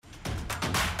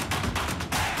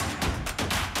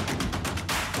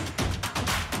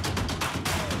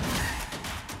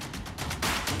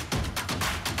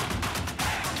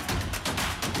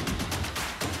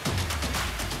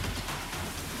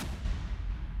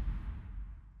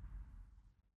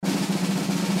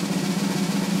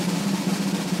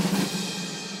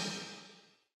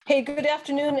Hey, good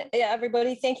afternoon,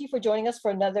 everybody. Thank you for joining us for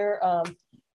another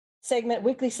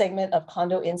weekly segment of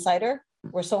Condo Insider.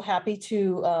 We're so happy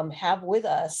to have with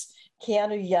us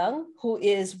Keanu Young, who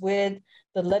is with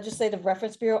the Legislative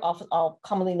Reference Bureau,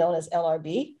 commonly known as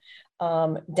LRB,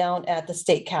 down at the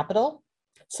state capitol.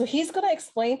 So he's going to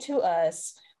explain to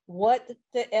us what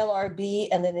the LRB,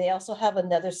 and then they also have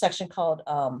another section called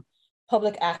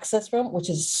public access room, which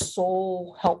is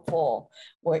so helpful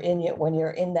when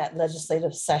you're in that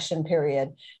legislative session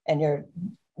period and you're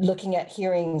looking at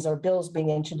hearings or bills being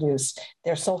introduced.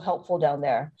 They're so helpful down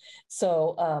there.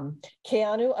 So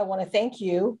Keanu, I want to thank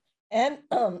you and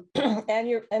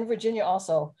Virginia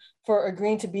also for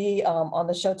agreeing to be on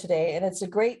the show today. And it's a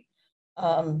great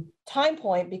time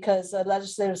point because the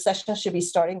legislative session should be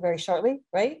starting very shortly,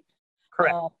 right?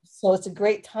 Correct. So it's a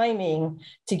great timing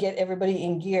to get everybody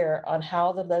in gear on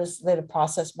how the legislative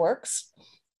process works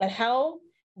and how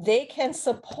they can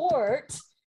support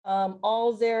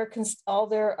all their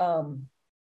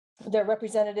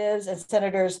representatives and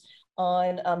senators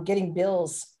on getting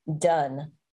bills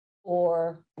done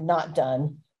or not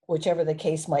done, whichever the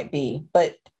case might be.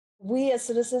 But we as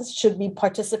citizens should be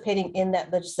participating in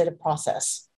that legislative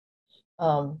process.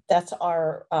 That's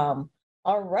our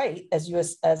right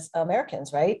as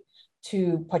Americans, right,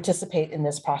 to participate in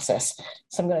this process.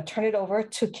 So I'm going to turn it over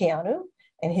to Keanu,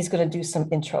 and he's going to do some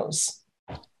intros.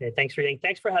 Okay, thanks, Reading.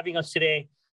 Thanks for having us today.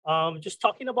 Just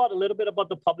talking about a little bit about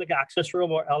the Public Access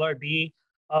Room, or LRB.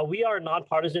 We are a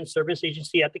nonpartisan service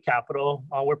agency at the Capitol.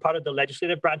 We're part of the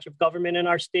legislative branch of government in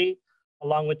our state,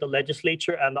 along with the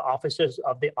legislature and the offices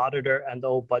of the auditor and the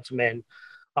ombudsman.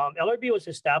 LRB was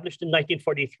established in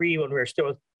 1943 when we were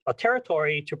still a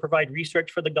territory to provide research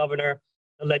for the governor,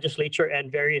 the legislature,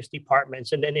 and various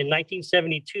departments. And then in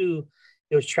 1972,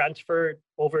 it was transferred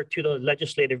over to the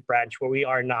legislative branch where we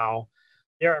are now.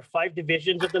 There are 5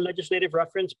 divisions of the Legislative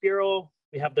Reference Bureau.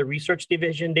 We have the research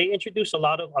division. They introduce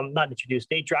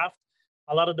they draft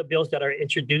a lot of the bills that are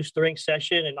introduced during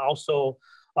session and also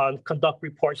conduct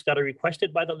reports that are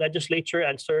requested by the legislature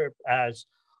and serve as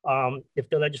if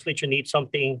the legislature needs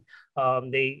something,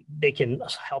 they can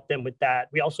help them with that.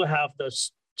 We also have the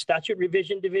statute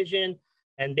revision division,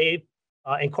 and they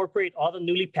incorporate all the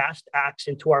newly passed acts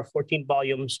into our 14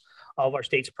 volumes of our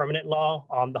state's permanent law,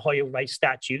 the Hoyle Rice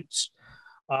statutes.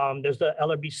 There's the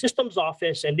LRB Systems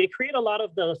Office, and they create a lot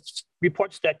of the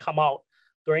reports that come out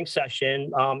during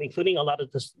session, including a lot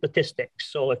of the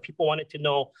statistics. So if people wanted to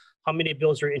know how many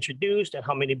bills are introduced and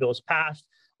how many bills passed,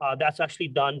 that's actually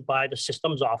done by the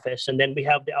Systems Office. And then we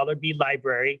have the LRB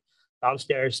Library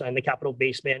downstairs in the Capitol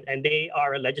basement, and they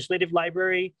are a legislative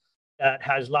library that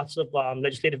has lots of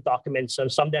legislative documents,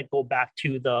 and some that go back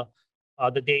to the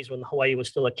days when Hawaii was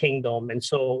still a kingdom. And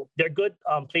so they're a good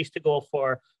place to go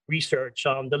for research.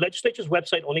 The legislature's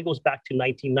website only goes back to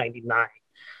 1999.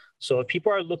 So if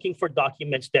people are looking for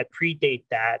documents that predate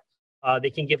that,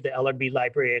 they can give the LRB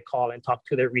library a call and talk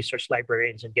to their research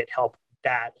librarians and get help with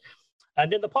that. And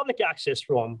then the Public Access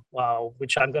Room,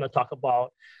 which I'm going to talk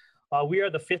about. We are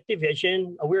the 5th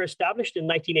division. We were established in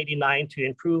 1989 to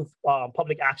improve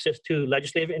public access to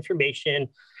legislative information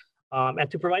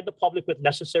and to provide the public with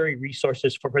necessary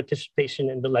resources for participation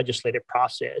in the legislative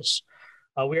process.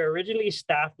 We were originally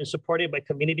staffed and supported by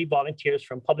community volunteers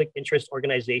from public interest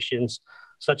organizations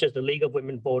such as the League of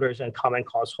Women Voters and Common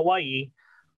Cause Hawaii.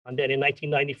 And then in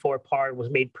 1994, PAR was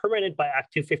made permanent by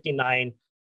Act 259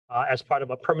 as part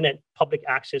of a permanent public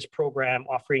access program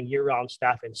offering year-round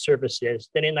staff and services.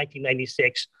 Then in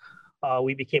 1996,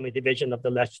 we became a division of the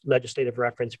Legislative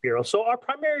Reference Bureau. So our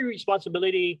primary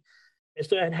responsibility is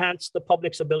to enhance the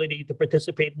public's ability to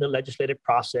participate in the legislative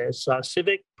process.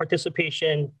 Civic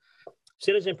participation,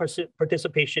 citizen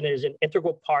participation is an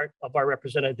integral part of our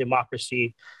representative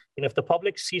democracy. And if the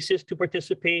public ceases to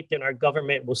participate, then our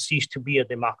government will cease to be a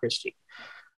democracy.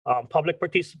 Public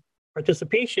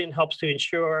participation helps to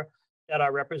ensure that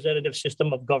our representative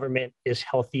system of government is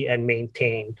healthy and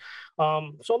maintained.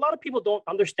 So a lot of people don't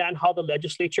understand how the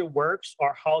legislature works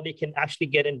or how they can actually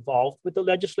get involved with the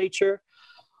legislature.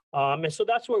 And so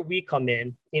that's where we come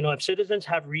in. You know, if citizens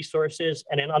have resources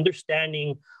and an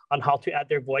understanding on how to add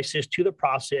their voices to the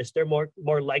process, they're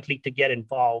more likely to get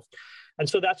involved. And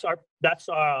so that's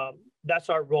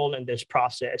our role in this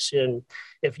process. And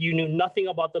if you knew nothing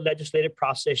about the legislative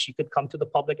process, you could come to the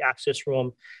Public Access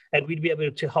Room, and we'd be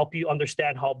able to help you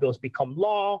understand how bills become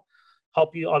law,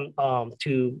 help you on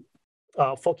to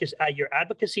focus at your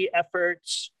advocacy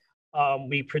efforts.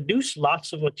 We produce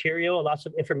lots of material, lots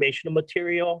of informational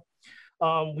material.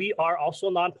 We are also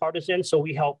nonpartisan, so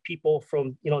we help people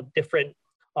from different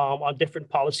on different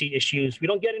policy issues. We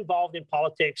don't get involved in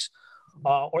politics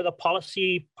or the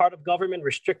policy part of government,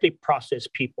 we're strictly process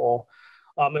people.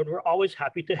 And we're always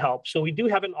happy to help. So we do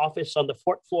have an office on the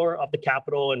fourth floor of the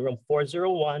Capitol in room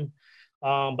 401,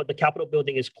 but the Capitol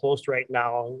building is closed right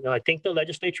now. I think the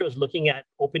legislature is looking at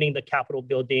opening the Capitol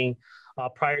building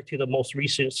prior to the most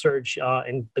recent surge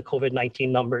in the COVID-19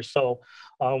 numbers. So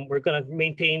we're going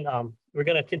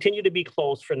to continue to be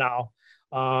closed for now.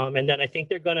 And then I think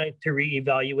they're going to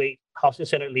reevaluate, House and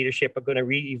Senate leadership are going to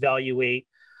reevaluate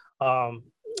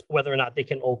whether or not they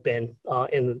can open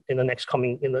in the next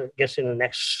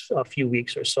few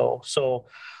weeks or so. So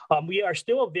we are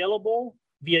still available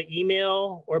via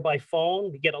email or by phone.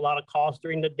 We get a lot of calls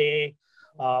during the day,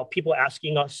 people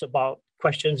asking us about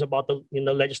questions about the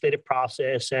legislative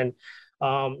process and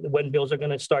when bills are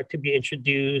going to start to be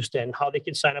introduced and how they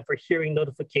can sign up for hearing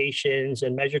notifications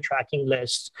and measure tracking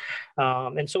lists.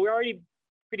 And so we're already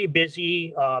pretty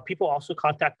busy. People also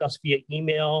contact us via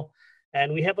email.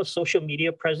 And we have a social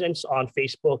media presence on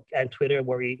Facebook and Twitter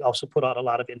where we also put out a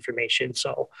lot of information.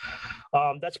 So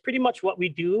that's pretty much what we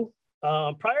do.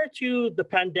 Prior to the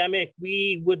pandemic,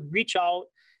 we would reach out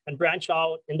and branch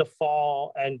out in the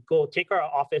fall and go take our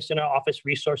office and our office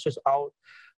resources out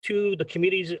to the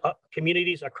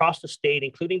communities across the state,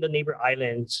 including the neighbor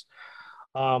islands.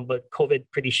 But COVID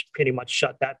pretty much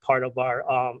shut that part of our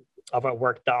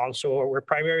work down. So we're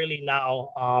primarily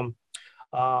now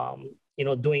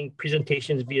doing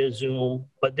presentations via Zoom,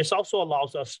 but this also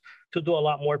allows us to do a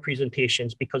lot more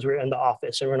presentations because we're in the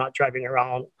office and we're not driving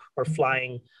around or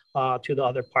flying to the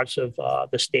other parts of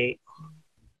the state.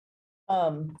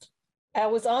 I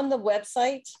was on the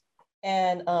website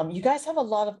and you guys have a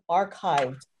lot of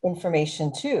archived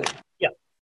information too. Yeah.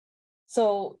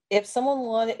 So if someone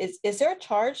wanted, is there a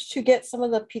charge to get some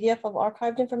of the PDF of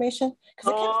archived information?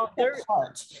 Because it can't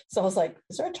charge. So I was like,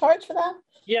 is there a charge for that?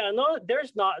 Yeah, no,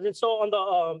 there's not. And so on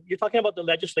the, you're talking about the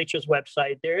legislature's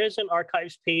website, there is an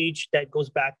archives page that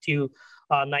goes back to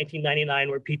 1999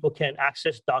 where people can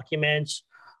access documents,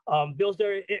 bills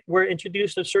that were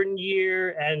introduced a certain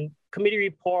year and committee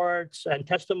reports and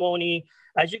testimony.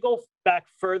 As you go back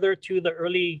further to the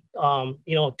early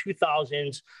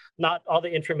 2000s, not all the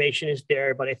information is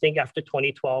there, but I think after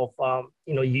 2012,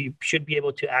 you should be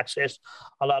able to access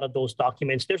a lot of those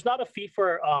documents. There's not a fee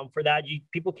for that.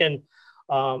 People can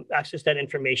access that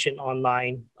information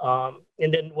online.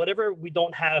 And then whatever we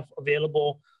don't have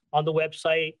available on the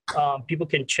website, people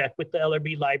can check with the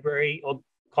LRB library or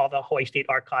call the Hawaii State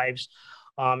Archives.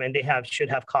 And they should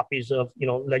have copies of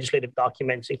legislative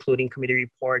documents, including committee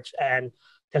reports and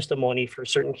testimony for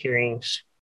certain hearings.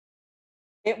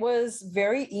 It was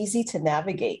very easy to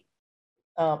navigate.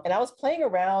 And I was playing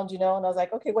around, and I was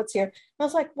like, okay, what's here? And I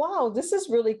was like, wow, this is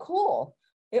really cool.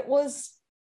 It was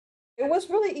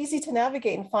really easy to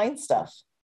navigate and find stuff.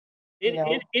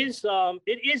 It is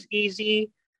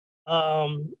easy.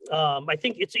 I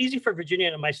think it's easy for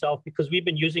Virginia and myself because we've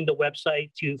been using the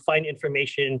website to find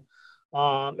information,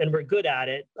 and we're good at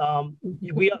it.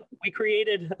 Virginia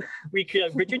created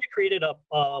a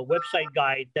website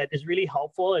guide that is really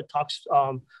helpful. It talks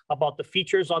about the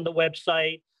features on the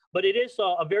website, but it is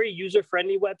a very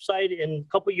user-friendly website. And a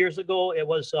couple of years ago, it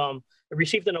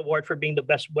received an award for being the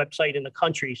best website in the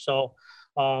country. So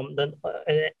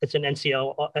it's an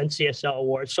NCSL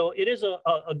award. So it is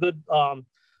a good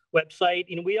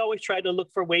website. We always try to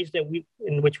look for ways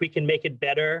in which we can make it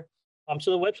better.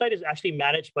 So the website is actually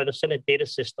managed by the Senate Data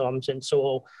Systems. And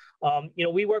so,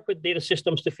 we work with data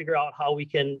systems to figure out how we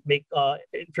can make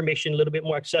information a little bit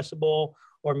more accessible,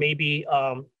 or maybe,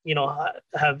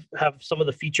 have some of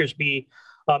the features be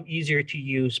easier to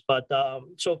use. But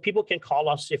so people can call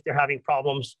us if they're having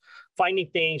problems finding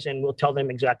things, and we'll tell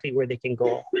them exactly where they can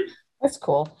go. That's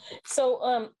cool.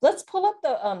 So let's pull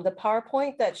up the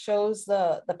PowerPoint that shows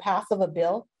the path of a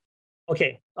bill.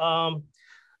 Okay.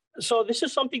 So this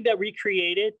is something that we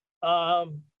created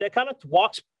that kind of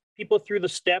walks people through the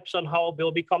steps on how a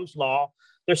bill becomes law.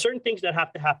 There's certain things that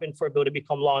have to happen for a bill to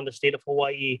become law in the state of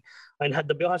Hawaii. And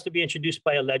the bill has to be introduced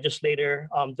by a legislator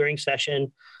during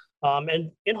session.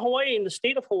 And in Hawaii, in the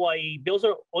state of Hawaii, bills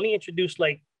are only introduced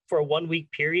for a 1 week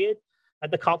period.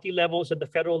 At the county levels, at the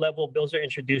federal level, bills are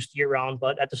introduced year round.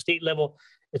 But at the state level,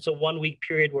 it's a 1 week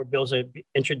period where bills are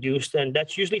introduced. And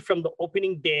that's usually from the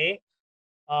opening day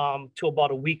to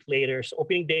about a week later. So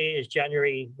opening day is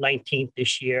January 19th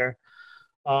this year.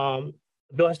 The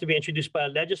bill has to be introduced by a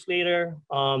legislator.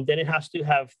 Then it has to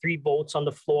have 3 votes on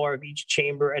the floor of each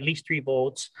chamber, at least 3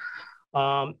 votes,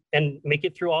 and make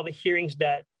it through all the hearings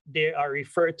that they are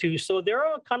referred to. So there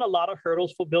are kind of a lot of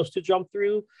hurdles for bills to jump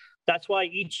through. That's why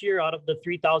each year out of the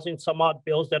 3,000 some odd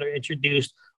bills that are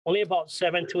introduced, only about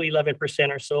 7 to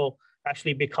 11% or so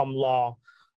actually become law.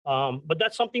 But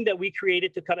that's something that we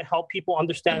created to kind of help people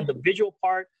understand the visual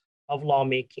part of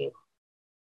lawmaking.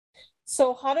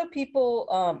 So how do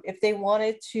people, if they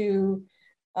wanted to,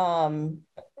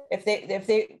 if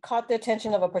they caught the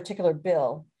attention of a particular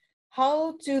bill,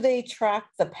 how do they track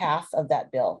the path of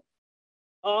that bill?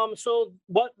 So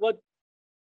what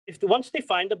if once they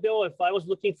find the bill, if I was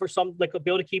looking for some like a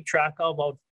bill to keep track of,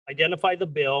 I'll identify the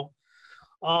bill.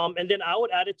 And then I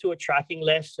would add it to a tracking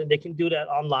list, and they can do that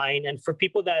online. And for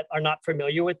people that are not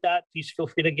familiar with that, please feel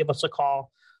free to give us a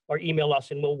call or email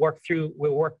us, and we'll work through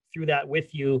that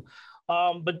with you.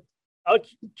 But I would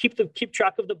keep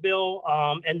track of the bill,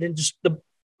 and then just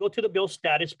go to the bill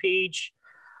status page,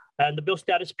 and the bill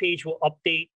status page will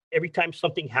update every time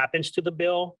something happens to the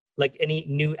bill, like any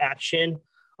new action.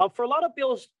 For a lot of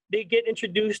bills, they get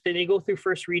introduced and they go through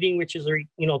first reading, which is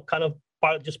kind of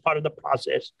part of the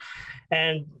process,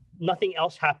 and nothing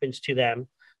else happens to them.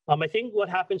 I think what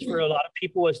happens for a lot of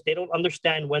people is they don't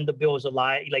understand when the bill is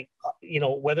alive,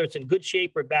 whether it's in good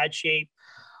shape or bad shape.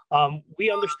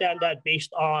 We understand that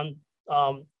based on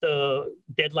the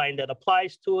deadline that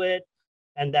applies to it,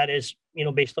 and that is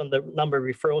based on the number of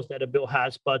referrals that a bill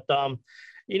has. But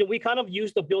we kind of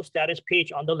use the bill status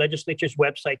page on the legislature's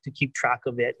website to keep track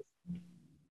of it.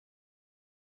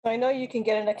 I know you can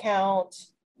get an account,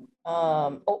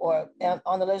 or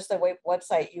on the legislative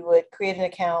website, you would create an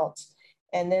account,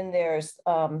 and then there's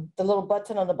the little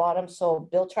button on the bottom, so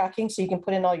bill tracking, so you can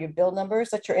put in all your bill numbers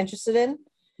that you're interested in.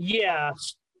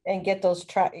 Yes. And get those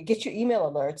get your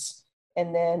email alerts,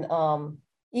 and then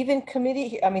even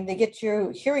committee. They get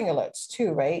your hearing alerts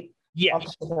too, right? Yes. On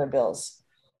particular bills.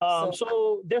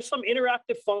 So there's some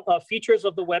interactive features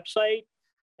of the website,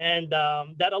 and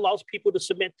that allows people to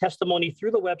submit testimony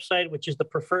through the website, which is the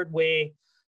preferred way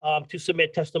to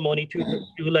submit testimony to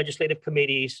legislative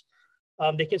committees.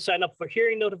 They can sign up for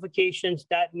hearing notifications.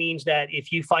 That means that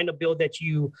if you find a bill that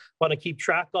you want to keep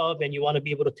track of and you want to be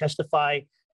able to testify,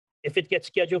 if it gets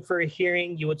scheduled for a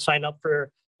hearing, you would sign up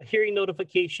for a hearing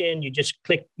notification. You just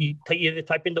click, you either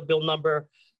type in the bill number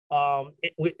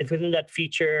within that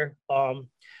feature.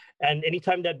 And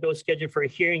anytime that bill is scheduled for a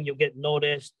hearing, you'll get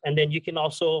noticed. And then you can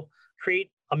also create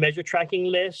a measure tracking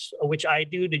list, which I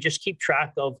do, to just keep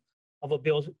track of a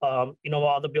bill,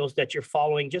 all the bills that you're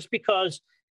following, just because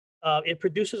it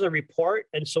produces a report.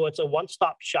 And so it's a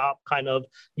one-stop shop kind of,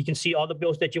 you can see all the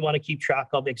bills that you want to keep track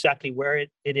of, exactly where it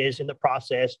is in the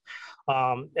process.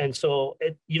 And so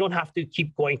you don't have to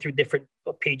keep going through different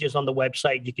pages on the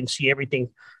website. You can see everything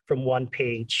from one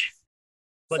page.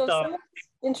 But so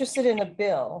interested in a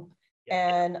bill,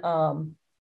 and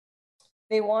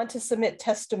they want to submit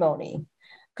testimony,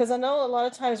 because I know a lot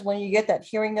of times when you get that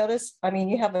hearing notice,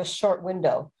 you have a short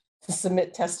window to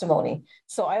submit testimony.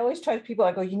 So I always try to people,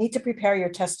 I go, you need to prepare your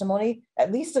testimony,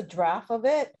 at least a draft of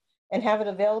it, and have it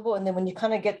available. And then when you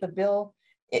kind of get the bill,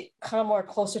 it kind of more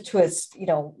closer to its,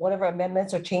 whatever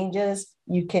amendments or changes,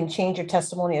 you can change your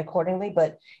testimony accordingly.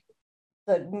 But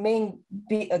the main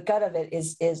gut of it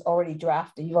is already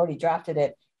drafted. You've already drafted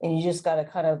it, and you just got to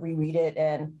kind of reread it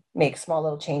and make small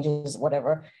little changes,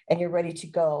 whatever, and you're ready to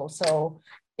go. So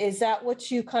is that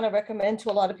what you kind of recommend to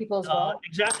a lot of people as well?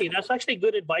 Exactly. That's actually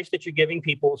good advice that you're giving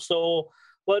people. So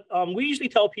what we usually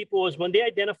tell people is when they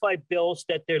identify bills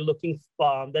that they're looking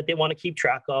that they want to keep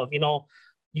track of,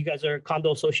 you guys are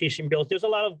condo association bills. There's a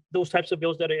lot of those types of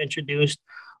bills that are introduced.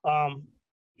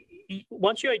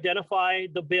 Once you identify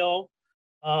the bill,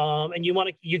 and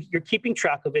you're keeping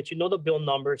track of it, the bill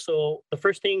number. So the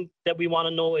first thing that we want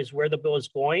to know is where the bill is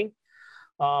going,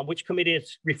 which committee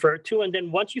it's referred to. And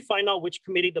then once you find out which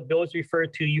committee the bill is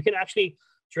referred to, you can actually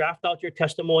draft out your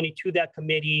testimony to that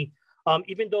committee,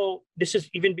 even though this is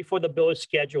even before the bill is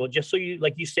scheduled, just so you,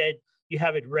 like you said, you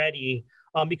have it ready,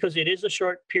 because it is a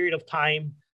short period of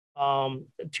time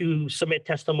to submit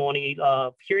testimony.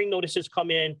 Hearing notices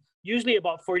come in usually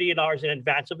about 48 hours in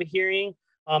advance of a hearing.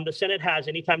 The Senate has,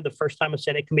 anytime the first time a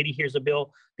Senate committee hears a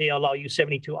bill, they allow you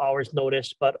 72 hours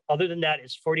notice. But other than that,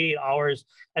 it's 48 hours.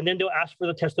 And then they'll ask for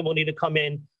the testimony to come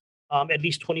in at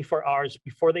least 24 hours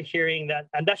before the hearing.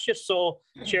 And that's just so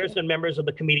chairs and members of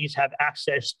the committees have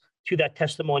access to that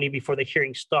testimony before the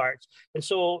hearing starts. And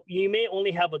so you may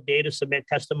only have a day to submit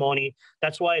testimony.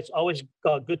 That's why it's always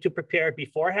good to prepare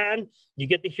beforehand. You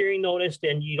get the hearing notice,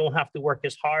 then you don't have to work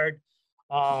as hard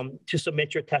to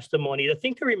submit your testimony. The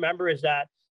thing to remember is that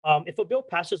if a bill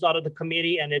passes out of the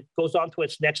committee and it goes on to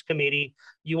its next committee,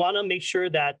 you want to make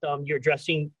sure that you're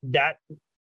addressing that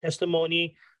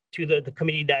testimony to the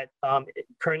committee that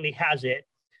currently has it.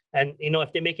 And,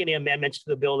 if they make any amendments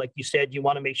to the bill, like you said, you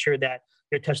want to make sure that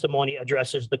your testimony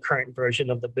addresses the current version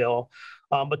of the bill.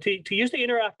 But to use the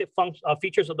interactive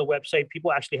features of the website,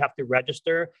 people actually have to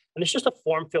register, and it's just a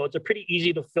form fill. It's a pretty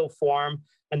easy to fill form.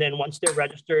 And then once they're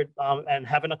registered and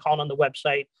have an account on the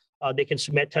website, they can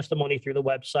submit testimony through the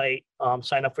website,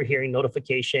 sign up for hearing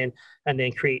notification, and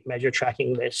then create measure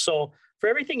tracking lists. So for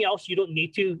everything else, you don't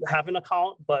need to have an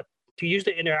account, but to use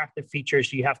the interactive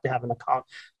features, you have to have an account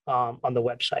on the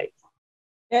website.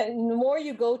 And the more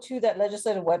you go to that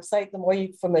legislative website, the more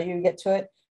familiar you get to it.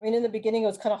 I mean, in the beginning, it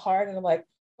was kind of hard, and I'm like,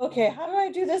 okay, how do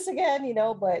I do this again?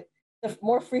 But the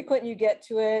more frequent you get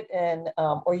to it, and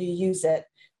or you use it,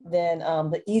 then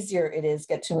the easier it is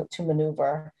to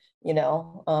maneuver.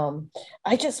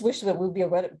 I just wish that would be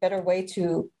a better way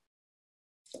to,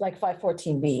 like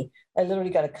 514B. I literally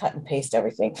got to cut and paste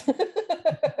everything.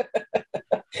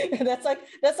 And that's like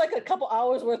a couple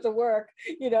hours worth of work,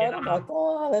 And I'm like,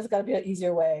 oh, there's got to be an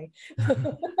easier way.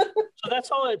 So that's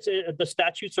all. The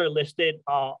statutes are listed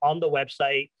on the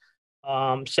website.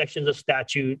 Sections of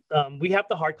statute. We have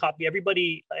the hard copy.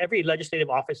 Every legislative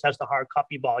office has the hard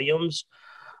copy volumes.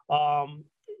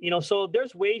 So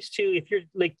there's ways to, if you're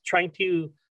like trying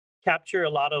to capture a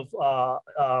lot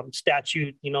of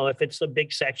statute, if it's a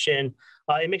big section,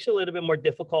 it makes it a little bit more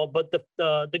difficult. But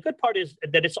the good part is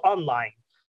that it's online.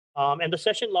 And the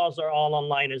session laws are all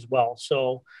online as well.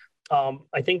 So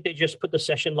I think they just put the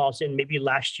session laws in maybe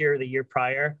last year or the year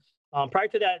prior. Prior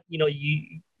to that,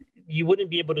 you wouldn't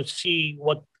be able to see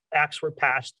what acts were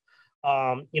passed,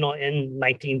 in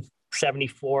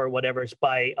 1974 or whatever, it's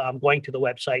by going to the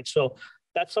website. So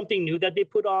that's something new that they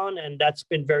put on, and that's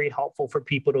been very helpful for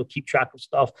people to keep track of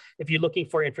stuff if you're looking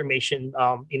for information,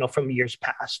 from years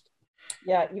past.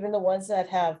 Yeah, even the ones that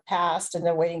have passed and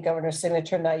they're waiting governor's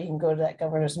signature, now you can go to that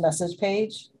governor's message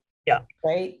page. Yeah.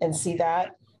 Right, and see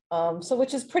that. So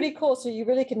which is pretty cool. So you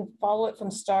really can follow it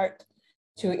from start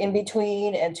to in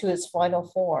between and to its final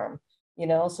form,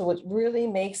 so it really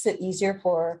makes it easier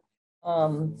for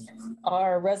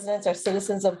our residents, our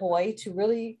citizens of Hawaii to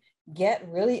really get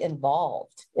really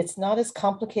involved. It's not as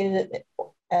complicated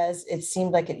as it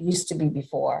seemed like it used to be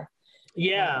before.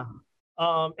 Yeah.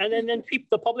 And then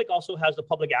the public also has the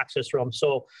public access room.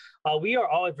 So we are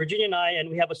all, Virginia and I, and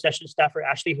we have a session staffer,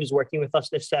 Ashley, who's working with us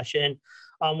this session.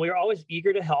 We are always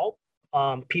eager to help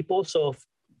people. So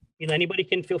if anybody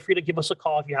can feel free to give us a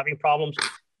call if you're having problems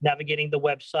navigating the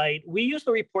website. We use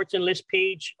the reports and list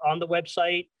page on the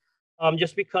website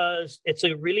just because it's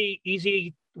a really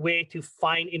easy way to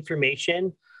find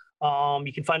information.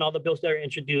 You can find all the bills that are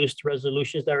introduced,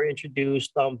 resolutions that are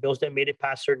introduced, bills that made it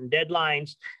past certain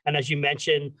deadlines. And as you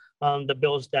mentioned, the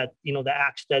bills that, the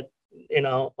acts that,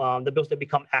 the bills that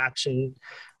become acts and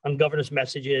governor's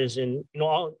messages and,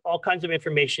 all kinds of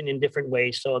information in different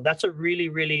ways. So that's a really,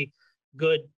 really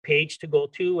good page to go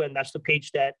to. And that's the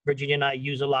page that Virginia and I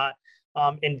use a lot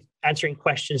in answering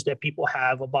questions that people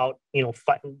have about,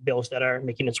 bills that are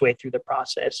making its way through the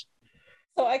process.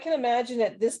 So I can imagine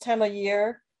that this time of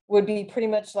year would be pretty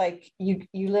much like you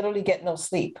literally get no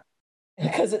sleep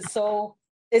because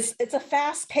it's a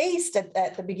fast paced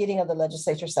at the beginning of the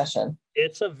legislature session.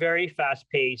 It's a very fast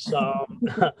pace.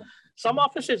 Some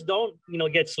offices don't,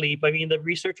 get sleep. I mean, the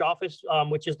research office,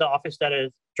 which is the office that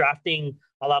is drafting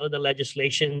a lot of the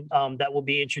legislation that will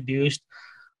be introduced,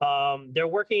 they're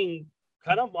working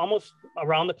kind of almost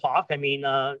around the clock. I mean,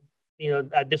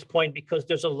 at this point, because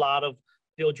there's a lot of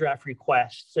bill draft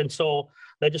requests. And so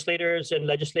legislators and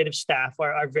legislative staff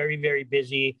are very, very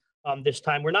busy this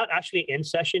time. We're not actually in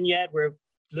session yet. We're a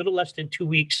little less than 2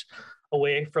 weeks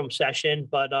away from session,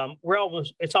 but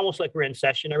it's almost like we're in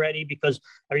session already because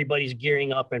everybody's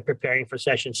gearing up and preparing for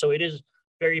session. So it is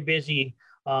very busy,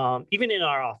 even in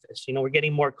our office. We're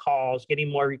getting more calls, getting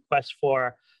more requests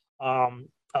for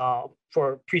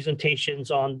presentations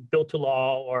on bill to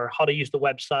law or how to use the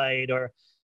website or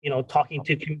talking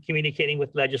to communicating with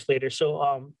legislators.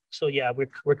 So yeah,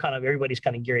 we're kind of, everybody's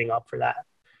kind of gearing up for that.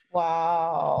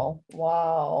 Wow.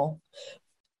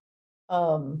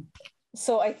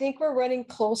 So I think we're running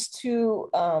close to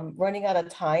running out of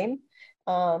time.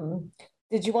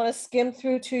 Did you want to skim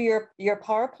through to your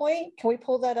PowerPoint? Can we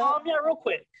pull that up? Yeah, real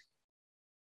quick.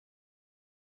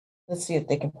 Let's see if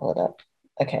they can pull it up.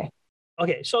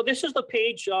 Okay, so this is the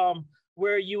page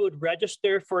where you would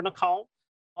register for an account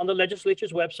on the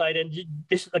legislature's website. And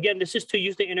this is to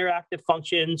use the interactive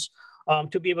functions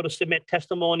to be able to submit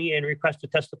testimony and request to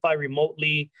testify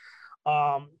remotely,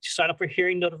 to sign up for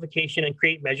hearing notification and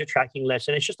create measure tracking lists.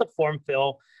 And it's just a form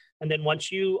fill. And then once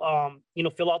you,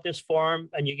 fill out this form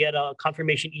and you get a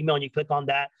confirmation email and you click on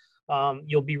that,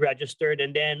 you'll be registered.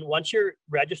 And then once you're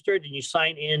registered and you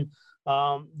sign in,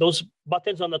 those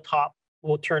buttons on the top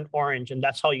will turn orange, and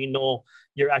that's how you know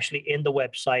you're actually in the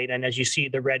website. And as you see,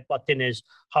 the red button is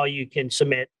how you can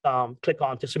submit, click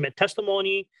on to submit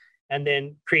testimony, and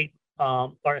then create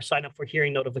or sign up for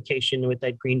hearing notification with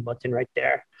that green button right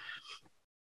there.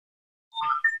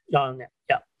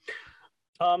 Yeah.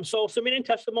 So submitting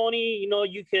testimony,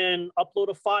 you can upload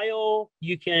a file,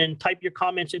 you can type your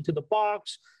comments into the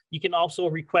box. You can also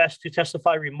request to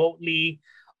testify remotely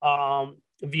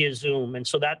via Zoom. And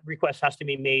so that request has to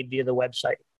be made via the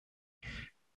website.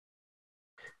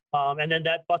 And then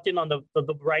that button on the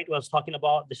right was talking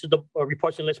about, this is the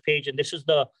reports and list page. And this is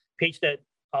the page that,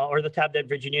 or the tab that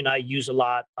Virginia and I use a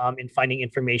lot in finding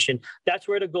information. That's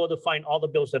where to go to find all the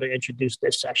bills that are introduced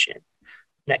this session.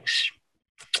 Next.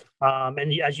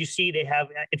 And as you see, they have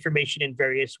information in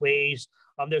various ways.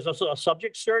 There's also a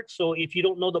subject search. So if you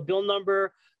don't know the bill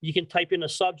number, you can type in a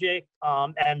subject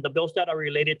and the bills that are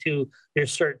related to your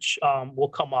search will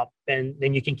come up, and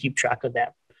then you can keep track of them.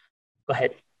 Go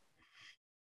ahead.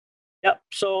 Yep.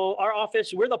 So our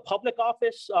office, we're the public's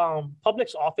office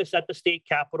at the state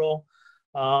capitol.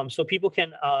 So people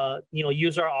can,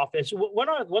 use our office.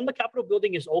 When the Capitol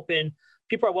building is open,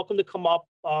 people are welcome to come up,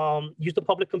 use the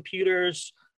public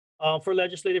computers for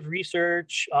legislative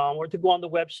research, or to go on the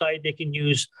website. They can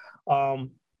use our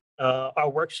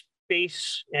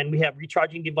workspace, and we have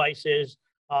recharging devices.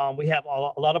 We have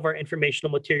a lot of our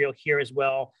informational material here as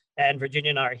well. And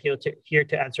Virginia and I are here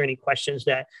to answer any questions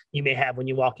that you may have when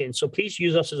you walk in. So please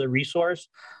use us as a resource.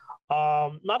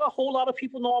 Not a whole lot of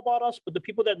people know about us, but the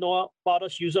people that know about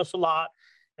us use us a lot.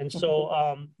 And so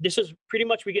this is pretty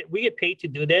much, we get paid to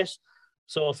do this.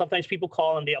 So sometimes people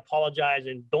call and they apologize,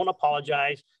 and don't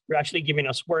apologize. You're actually giving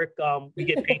us work. We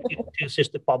get paid to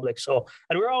assist the public. So,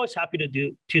 and we're always happy to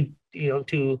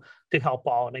help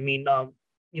out. I mean,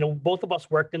 both of us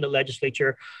worked in the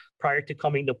legislature prior to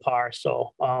coming to PAR.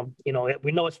 So,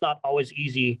 we know it's not always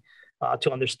easy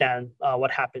to understand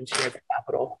what happens here at the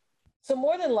Capitol. So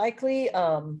more than likely,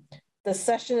 the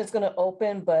session is going to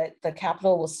open, but the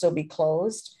Capitol will still be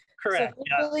closed. Correct.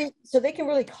 So they can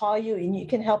really call you, and you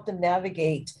can help them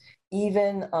navigate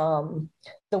even the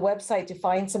website to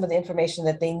find some of the information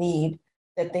that they need,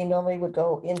 that they normally would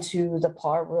go into the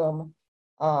PAR room,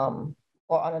 or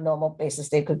on a normal basis,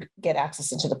 they could get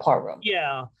access into the PAR room.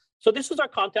 Yeah. So this is our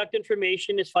contact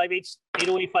information. It's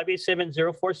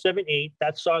 808-587-0478.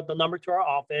 That's the number to our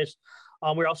office.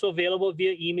 We're also available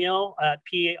via email at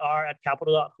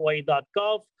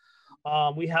par@capitol.hawaii.gov.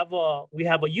 We have a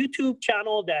YouTube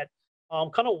channel that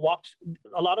kind of walks,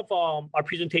 a lot of our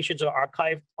presentations are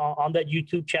archived on that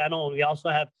YouTube channel. And we also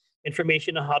have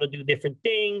information on how to do different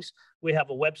things. We have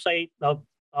a website of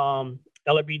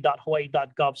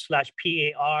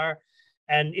lrb.hawaii.gov/PAR.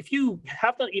 And if you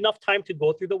have enough time to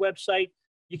go through the website,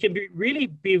 you can really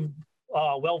be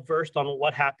well-versed on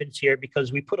what happens here,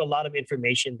 because we put a lot of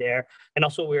information there. And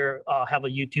also we have a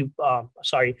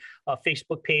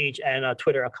Facebook page and a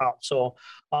Twitter account. So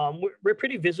we're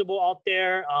pretty visible out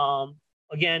there.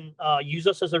 Again, use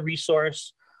us as a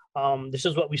resource. This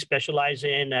is what we specialize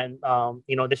in, and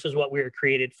this is what we were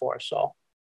created for. So.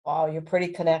 Wow, you're pretty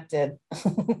connected.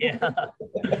 Yeah.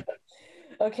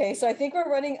 Okay, so I think we're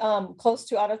running close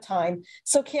to out of time.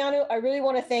 So Keanu, I really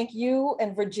want to thank you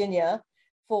and Virginia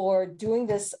for doing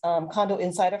this Condo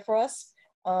Insider for us.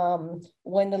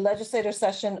 When the legislative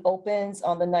session opens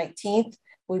on the 19th,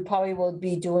 we probably will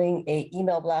be doing an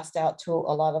email blast out to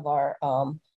a lot of our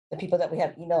the people that we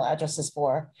have email addresses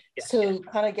for, to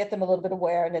kind of get them a little bit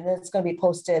aware, and then it's going to be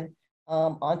posted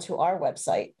onto our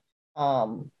website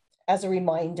as a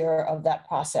reminder of that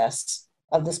process,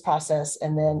 of this process.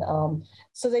 And then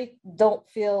so they don't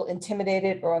feel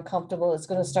intimidated or uncomfortable. It's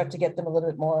going to start to get them a little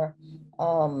bit more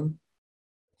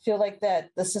feel like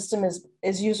that the system is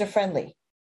user-friendly,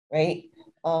 right?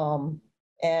 And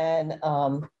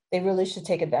they really should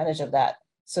take advantage of that,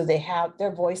 so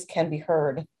their voice can be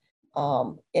heard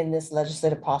in this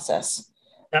legislative process.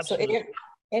 Absolutely. So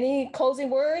any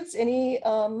closing words?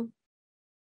 Again,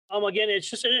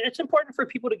 it's important for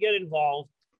people to get involved,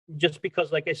 just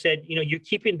because, like I said, you're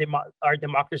keeping our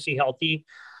democracy healthy.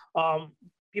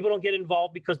 People don't get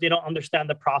involved because they don't understand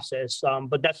the process,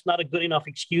 but that's not a good enough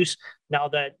excuse now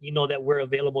that that we're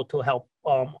available to help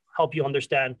you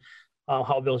understand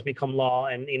how bills become law,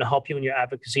 and help you in your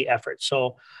advocacy efforts.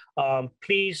 So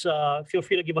please feel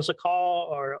free to give us a call,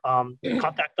 or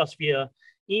contact us via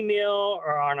email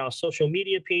or on our social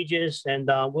media pages, and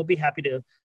we'll be happy to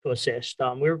assist.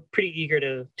 We're pretty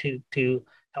eager to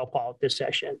help out this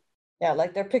session. Yeah,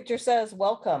 like their picture says,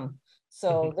 welcome.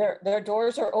 So their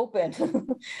doors are open.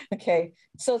 Okay,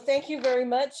 so thank you very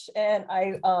much, and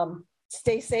I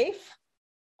stay safe,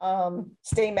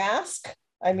 stay masked,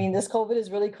 I mean, this COVID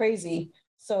is really crazy.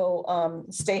 So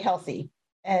stay healthy.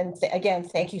 And again,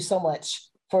 thank you so much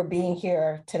for being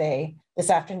here today, this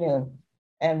afternoon.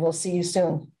 And we'll see you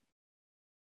soon.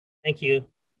 Thank you.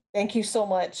 Thank you so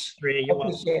much. Ray, I you're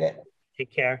welcome. appreciate it.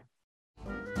 Take care.